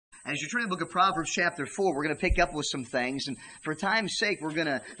As you turn to the book of Proverbs chapter 4, we're going to pick up with some things. And for time's sake, we're going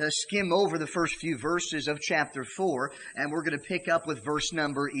to skim over the first few verses of chapter 4. And we're going to pick up with verse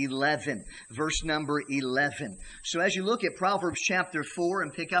number 11. Verse number 11. So as you look at Proverbs chapter 4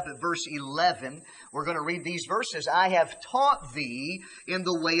 and pick up at verse 11, we're going to read these verses. I have taught thee in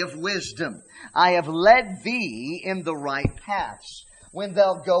the way of wisdom. I have led thee in the right paths. When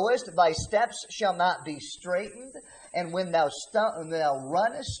thou goest, thy steps shall not be straitened. And when thou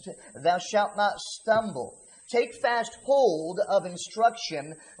runnest, thou shalt not stumble. Take fast hold of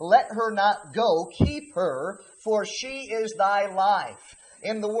instruction. Let her not go. Keep her, for she is thy life.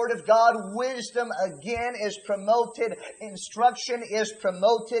 In the Word of God, wisdom again is promoted. Instruction is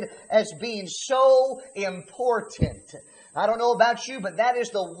promoted as being so important. I don't know about you, but that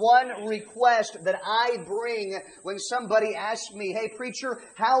is the one request that I bring when somebody asks me, hey preacher,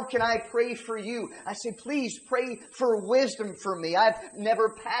 how can I pray for you? I say, please pray for wisdom for me. I've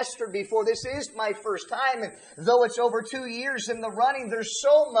never pastored before. This is my first time. And though it's over 2 years in the running, there's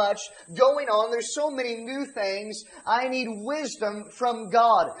so much going on. There's so many new things. I need wisdom from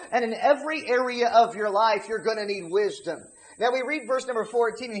God. And in every area of your life, you're going to need wisdom. Now we read verse number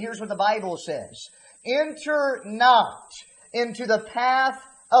 14, and here's what the Bible says. Enter not into the path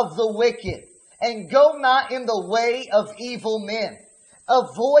of the wicked, and go not in the way of evil men.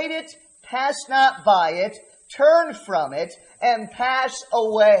 Avoid it, pass not by it, turn from it, and pass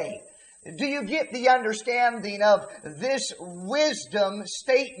away. Do you get the understanding of this wisdom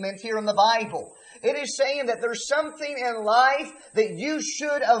statement here in the Bible? It is saying that there's something in life that you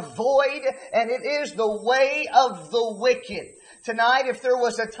should avoid, and it is the way of the wicked. Tonight, if there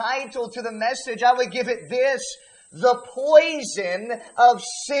was a title to the message, I would give it this: the poison of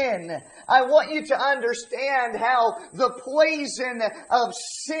sin. I want you to understand how the poison of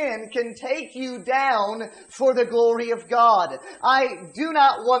sin can take you down for the glory of God. I do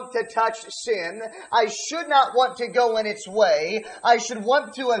not want to touch sin. I should not want to go in its way. I should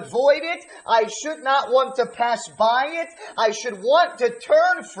want to avoid it. I should not want to pass by it. I should want to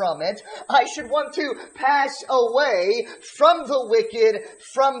turn from it. I should want to pass away from the wicked,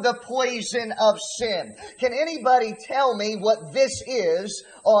 from the poison of sin. Can anybody tell me what this is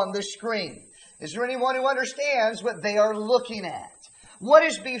on the screen? Is there anyone who understands what they are looking at? What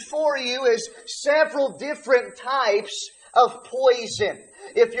is before you is several different types of poison.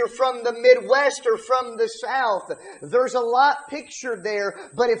 If you're from the Midwest or from the South, there's a lot pictured there.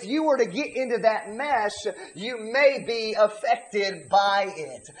 But if you were to get into that mess, you may be affected by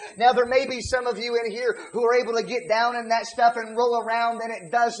it. Now, there may be some of you in here who are able to get down in that stuff and roll around and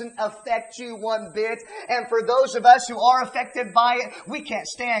it doesn't affect you one bit. And for those of us who are affected by it, we can't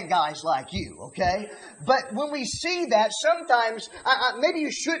stand guys like you, okay? But when we see that, sometimes, maybe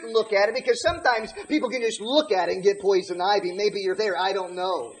you shouldn't look at it, because sometimes people can just look at it and get poison ivy. Maybe you're there. I don't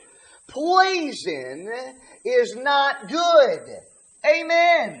know. Poison is not good.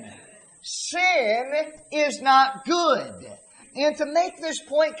 Amen. Sin is not good. And to make this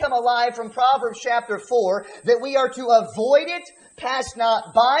point come alive from Proverbs chapter 4, that we are to avoid it, pass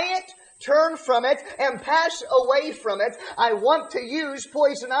not by it, turn from it, and pass away from it, I want to use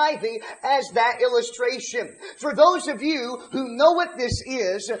poison ivy as that illustration. For those of you who know what this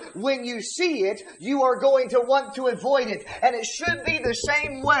is, when you see it, you are going to want to avoid it. And it should be the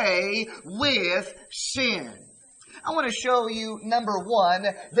same way with sin. I want to show you, number one,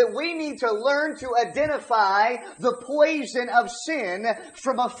 that we need to learn to identify the poison of sin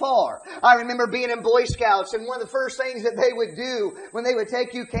from afar. I remember being in Boy Scouts, and one of the first things that they would do when they would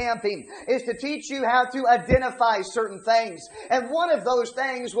take you camping is to teach you how to identify certain things. And one of those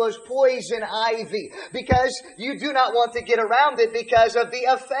things was poison ivy, because you do not want to get around it because of the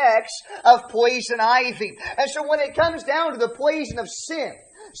effects of poison ivy. And so when it comes down to the poison of sin,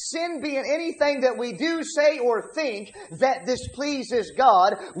 sin being anything that we do, say, or think that displeases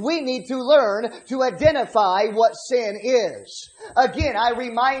God, we need to learn to identify what sin is. Again, I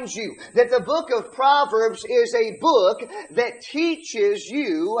remind you that the book of Proverbs is a book that teaches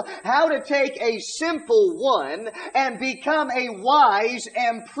you how to take a simple one and become a wise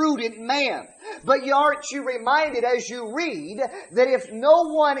and prudent man. But aren't you reminded as you read that if no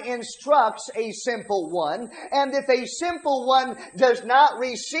one instructs a simple one, and if a simple one does not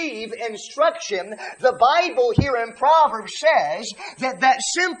receive instruction, the Bible here in Proverbs says that that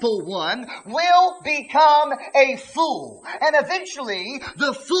simple one will become a fool. And eventually,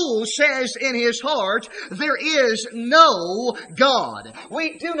 the fool says in his heart, there is no God.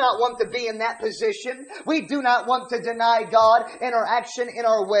 We do not want to be in that position. We do not want to deny God in our action, in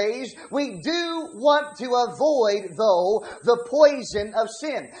our ways. We do do want to avoid, though, the poison of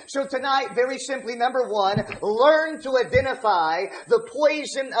sin. So tonight, very simply, number one, learn to identify the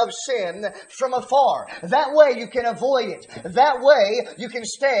poison of sin from afar. That way you can avoid it. That way you can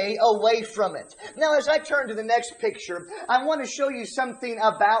stay away from it. Now, as I turn to the next picture, I want to show you something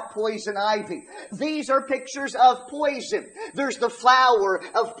about poison ivy. These are pictures of poison. There's the flower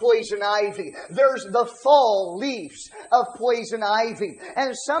of poison ivy. There's the fall leaves of poison ivy.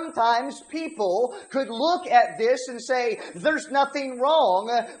 And sometimes people could look at this and say, there's nothing wrong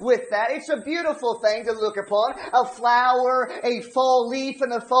with that. It's a beautiful thing to look upon. A flower, a fall leaf,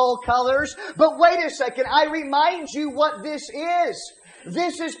 and the fall colors. But wait a second, I remind you what this is.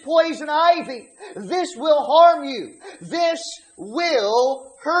 This is poison ivy. This will harm you. This will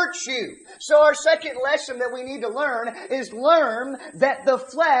hurt you. So our second lesson that we need to learn is learn that the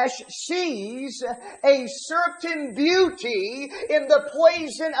flesh sees a certain beauty in the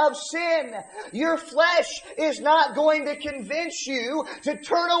poison of sin. Your flesh is not going to convince you to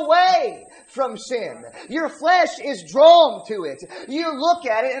turn away from sin. Your flesh is drawn to it. You look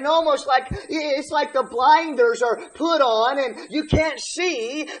at it and almost like it's like the blinders are put on and you can't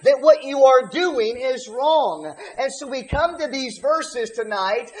see that what you are doing is wrong. And so we come to these verses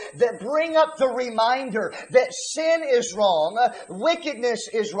tonight that bring up the reminder that sin is wrong, wickedness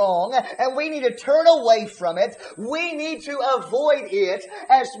is wrong, and we need to turn away from it. We need to avoid it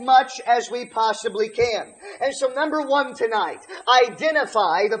as much as we possibly can. And so number one tonight,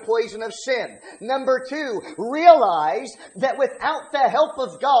 identify the poison of sin. Number two, realize that without the help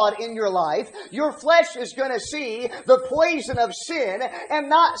of God in your life, your flesh is going to see the poison of sin and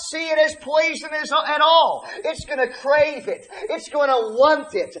not see it as poison at all. It's going to crave it. It's going to want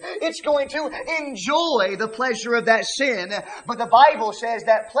it. It's going to enjoy the pleasure of that sin. But the Bible says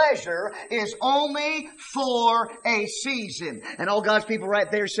that pleasure is only for a season. And all God's people right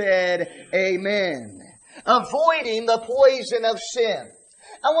there said, amen. Avoiding the poison of sin.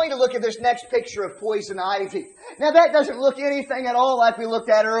 I want you to look at this next picture of poison ivy. Now that doesn't look anything at all like we looked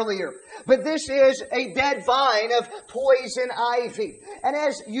at earlier. But this is a dead vine of poison ivy. And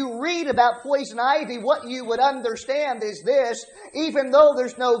as you read about poison ivy, what you would understand is this: even though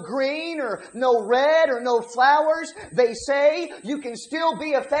there's no green or no red or no flowers, they say you can still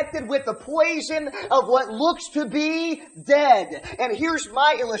be affected with the poison of what looks to be dead. And here's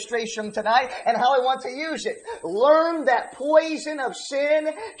my illustration tonight and how I want to use it. Learn that poison of sin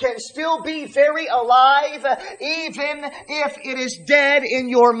can still be very alive even if it is dead in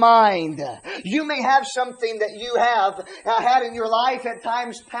your mind. You may have something that you have had in your life at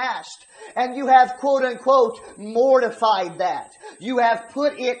times past, and you have, quote unquote, mortified that. You have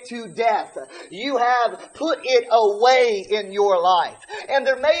put it to death. You have put it away in your life. And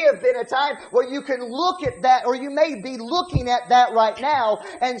there may have been a time where you can look at that, or you may be looking at that right now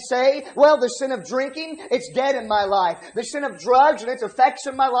and say, well, the sin of drinking, it's dead in my life. The sin of drugs and its effects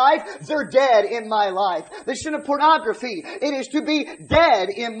in my life, they're dead in my life. The sin of pornography, it is to be dead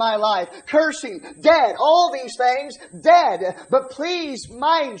in my life. Cursing, dead. All these things, dead. But please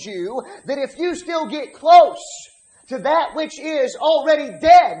mind you that if you still get close to that which is already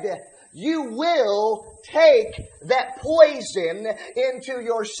dead, you will take that poison into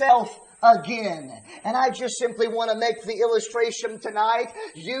yourself again. And I just simply want to make the illustration tonight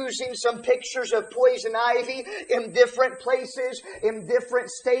using some pictures of poison ivy in different places, in different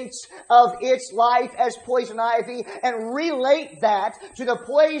states of its life as poison ivy, and relate that to the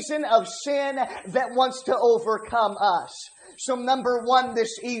poison of sin that wants to overcome us. So number one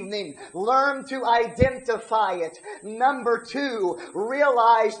this evening, learn to identify it. Number two,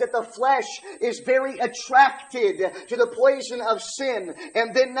 realize that the flesh is very attracted to the poison of sin.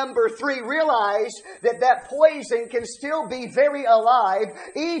 And then number three, realize that that poison can still be very alive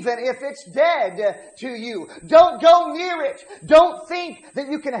even if it's dead to you. Don't go near it. Don't think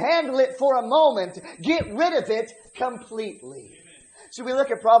that you can handle it for a moment. Get rid of it completely. So we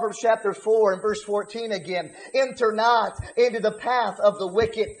look at Proverbs chapter 4 and verse 14 again. Enter not into the path of the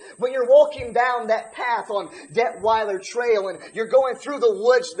wicked. When you're walking down that path on Detweiler Trail and you're going through the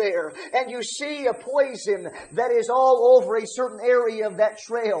woods there and you see a poison that is all over a certain area of that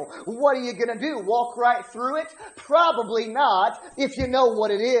trail, what are you going to do? Walk right through it? Probably not if you know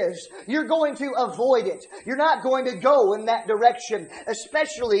what it is. You're going to avoid it. You're not going to go in that direction,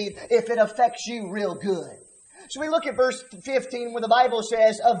 especially if it affects you real good. So we look at verse 15 where the Bible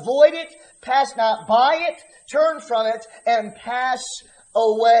says, avoid it, pass not by it, turn from it, and pass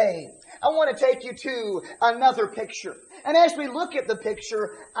away. I want to take you to another picture. And as we look at the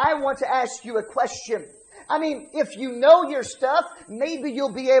picture, I want to ask you a question. I mean, if you know your stuff, maybe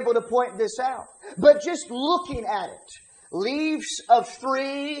you'll be able to point this out. But just looking at it, Leaves of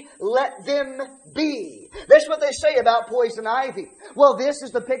 3, let them be. That's what they say about poison ivy. Well, this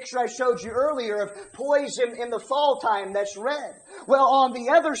is the picture I showed you earlier of poison in the fall time that's red. Well, on the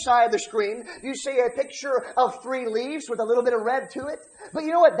other side of the screen, you see a picture of 3 leaves with a little bit of red to it. But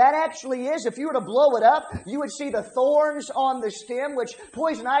you know what that actually is? If you were to blow it up, you would see the thorns on the stem, which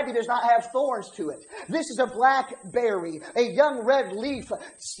poison ivy does not have thorns to it. This is a blackberry, a young red leaf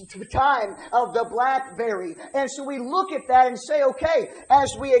time of the blackberry. And so we look at that and say, okay,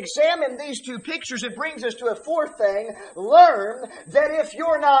 as we examine these 2 pictures, it brings us to a 4th thing. Learn that if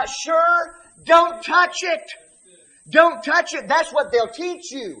you're not sure, don't touch it. Don't touch it. That's what they'll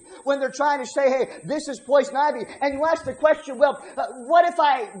teach you when they're trying to say, hey, this is poison ivy. And you ask the question, well, what if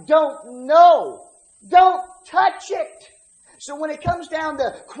I don't know? Don't touch it. So when it comes down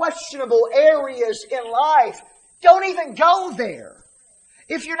to questionable areas in life, don't even go there.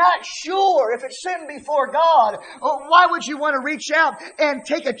 If you're not sure if it's sin before God, why would you want to reach out and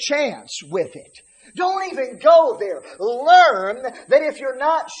take a chance with it? Don't even go there. Learn that if you're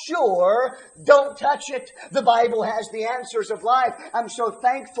not sure, don't touch it. The Bible has the answers of life. I'm so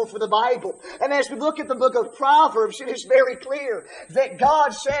thankful for the Bible. And as we look at the book of Proverbs, it is very clear that God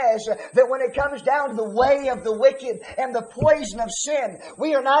says that when it comes down to the way of the wicked and the poison of sin,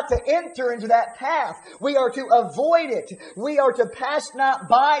 we are not to enter into that path. We are to avoid it. We are to pass not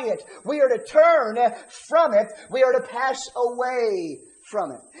by it. We are to turn from it. We are to pass away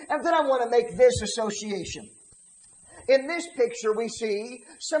from it. And then I want to make this association. In this picture, we see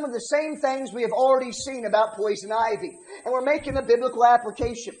some of the same things we have already seen about poison ivy. And we're making a biblical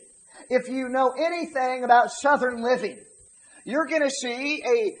application. If you know anything about southern living, you're going to see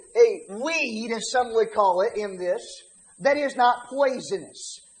a weed, as some would call it in this, that is not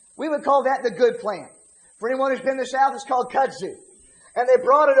poisonous. We would call that the good plant. For anyone who's been to the South, it's called kudzu. And they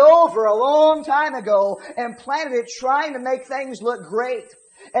brought it over a long time ago and planted it trying to make things look great.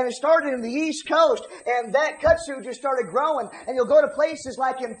 And it started in the East Coast, and that kudzu just started growing. And you'll go to places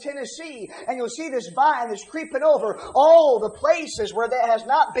like in Tennessee, and you'll see this vine that's creeping over all the places where that has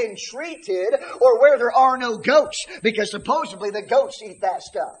not been treated or where there are no goats, because supposedly the goats eat that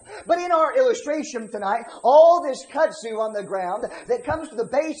stuff. But in our illustration tonight, all this kudzu on the ground that comes to the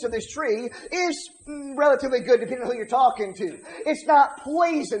base of this tree is relatively good, depending on who you're talking to. It's not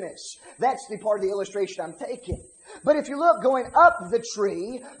poisonous. That's the part of the illustration I'm taking. But if you look going up the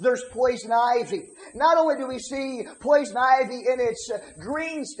tree, there's poison ivy. Not only do we see poison ivy in its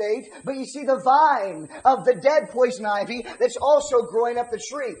green state, but you see the vine of the dead poison ivy that's also growing up the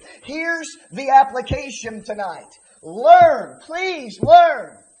tree. Here's the application tonight. Learn, please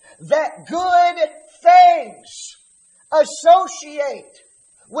learn, that good things associate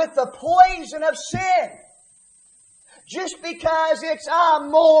with the poison of sin. Just because it's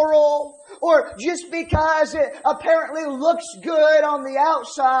moral, or just because it apparently looks good on the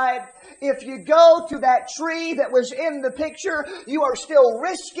outside, if you go to that tree that was in the picture, you are still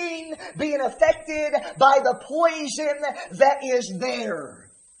risking being affected by the poison that is there.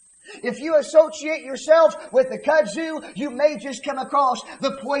 If you associate yourself with the kudzu, you may just come across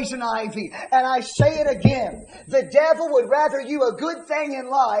the poison ivy. And I say it again, the devil would rather you a good thing in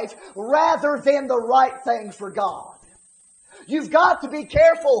life rather than the right thing for God. You've got to be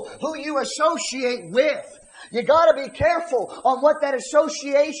careful who you associate with. You got to be careful on what that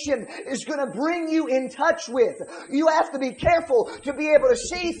association is going to bring you in touch with. You have to be careful to be able to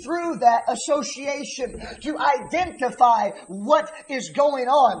see through that association, to identify what is going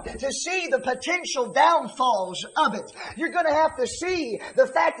on, to see the potential downfalls of it. You're going to have to see the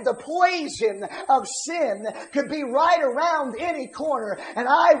fact that the poison of sin could be right around any corner, and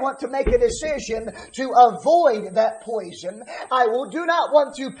I want to make a decision to avoid that poison. I do not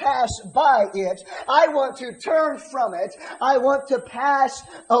want to pass by it. I want to turn from it. I want to pass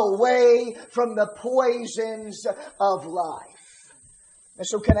away from the poisons of life. And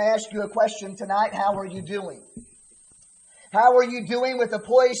so can I ask you a question tonight? How are you doing? How are you doing with the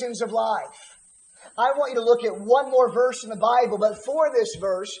poisons of life? I want you to look at one more verse in the Bible, but for this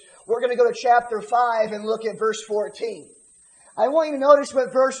verse, we're going to go to chapter 5 and look at verse 14. I want you to notice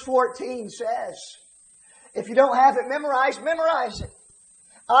what verse 14 says. If you don't have it memorized, memorize it.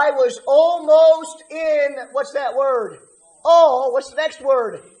 I was almost in, what's that word? Oh, what's the next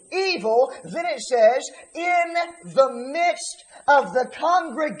word? Evil. Then it says, in the midst of the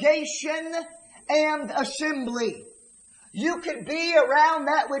congregation and assembly. You can be around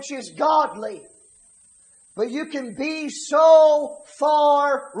that which is godly, but you can be so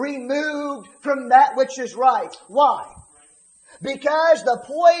far removed from that which is right. Why? Because the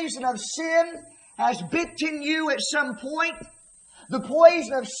poison of sin has bitten you at some point. The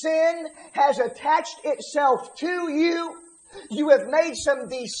poison of sin has attached itself to you. You have made some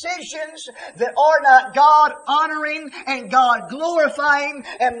decisions that are not God honoring and God glorifying,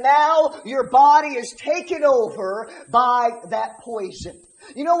 and now your body is taken over by that poison.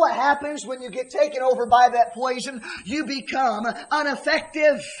 You know what happens when you get taken over by that poison? You become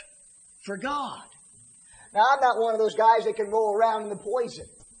ineffective for God. Now, I'm not one of those guys that can roll around in the poison.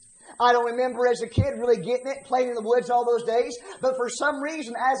 I don't remember as a kid really getting it, playing in the woods all those days. But for some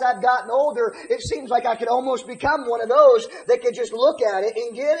reason, as I've gotten older, it seems like I could almost become one of those that could just look at it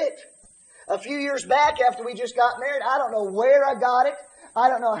and get it. A few years back, after we just got married, I don't know where I got it. I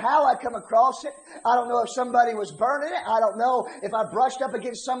don't know how I come across it. I don't know if somebody was burning it. I don't know if I brushed up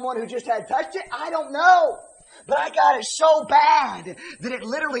against someone who just had touched it. I don't know. But I got it so bad that it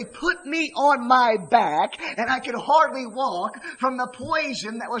literally put me on my back and I could hardly walk from the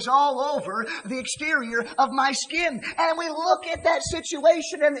poison that was all over the exterior of my skin. And we look at that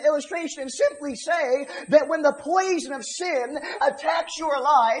situation and the illustration and simply say that when the poison of sin attacks your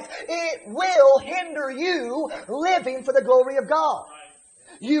life, it will hinder you living for the glory of God.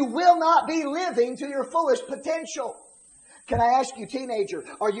 You will not be living to your fullest potential. Can I ask you, teenager,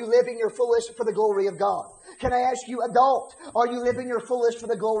 are you living your fullest for the glory of God? Can I ask you, adult, are you living your fullest for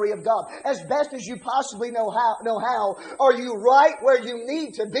the glory of God? As best as you possibly know how, are you right where you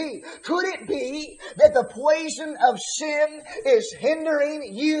need to be? Could it be that the poison of sin is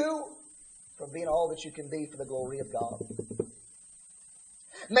hindering you from being all that you can be for the glory of God?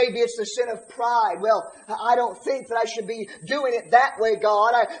 Maybe it's the sin of pride. Well, I don't think that I should be doing it that way,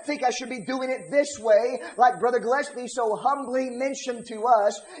 God. I think I should be doing it this way, like Brother Gillespie so humbly mentioned to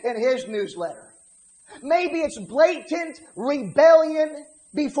us in his newsletter. Maybe it's blatant rebellion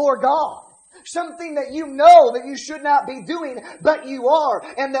before God. Something that you know that you should not be doing, but you are.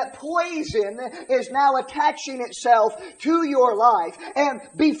 And that poison is now attaching itself to your life. And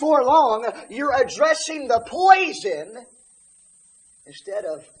before long, you're addressing the poison instead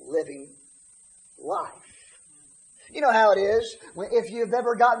of living life. You know how it is. If you've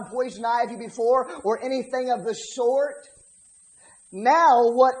ever gotten poison ivy before or anything of the sort, now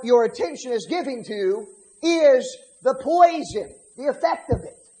what your attention is giving to is the poison, the effect of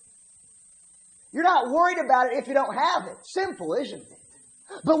it. You're not worried about it if you don't have it. Simple, isn't it?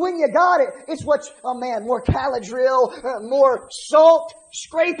 But when you got it, it's more Caladril, more salt,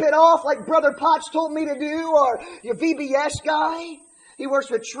 scrape it off like Brother Potts told me to do, or your VBS guy. He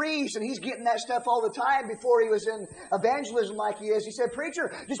works with trees and he's getting that stuff all the time before he was in evangelism like he is. He said,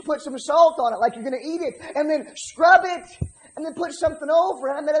 preacher, just put some salt on it like you're going to eat it and then scrub it and then put something over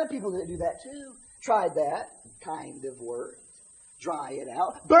it. I met other people that do that too. Tried that. Kind of worked. Dry it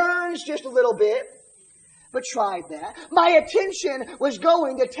out. Burns just a little bit. But tried that. My attention was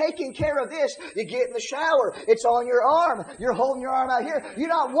going to taking care of this. You get in the shower. It's on your arm. You're holding your arm out here. You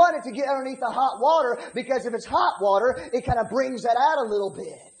don't want it to get underneath the hot water because if it's hot water, it kind of brings that out a little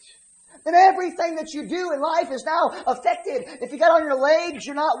bit. And everything that you do in life is now affected. If you got on your legs,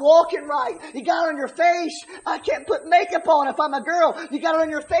 you're not walking right. You got on your face, I can't put makeup on if I'm a girl. You got it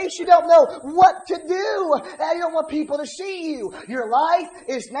on your face, you don't know what to do. You don't want people to see you. Your life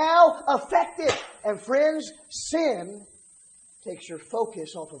is now affected. And friends, sin takes your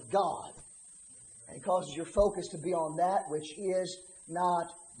focus off of God. And causes your focus to be on that which is not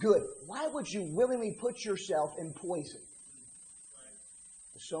good. Why would you willingly put yourself in poison?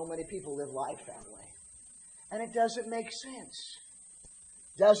 So many people live life that way. And it doesn't make sense.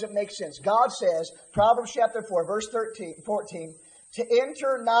 Doesn't make sense. God says, Proverbs chapter 4, verse 14, to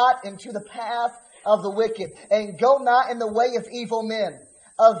enter not into the path of the wicked, and go not in the way of evil men.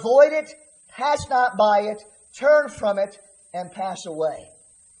 Avoid it, pass not by it, turn from it, and pass away.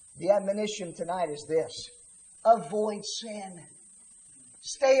 The admonition tonight is this: avoid sin.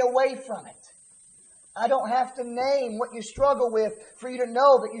 Stay away from it. I don't have to name what you struggle with for you to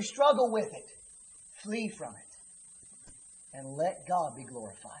know that you struggle with it. Flee from it and let God be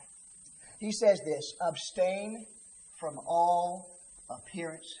glorified. He says this: abstain from all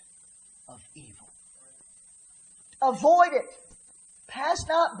appearance of evil. Avoid it. Pass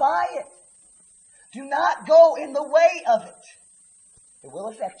not by it. Do not go in the way of it. It will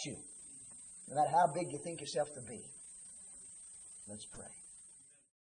affect you, no matter how big you think yourself to be. Let's pray.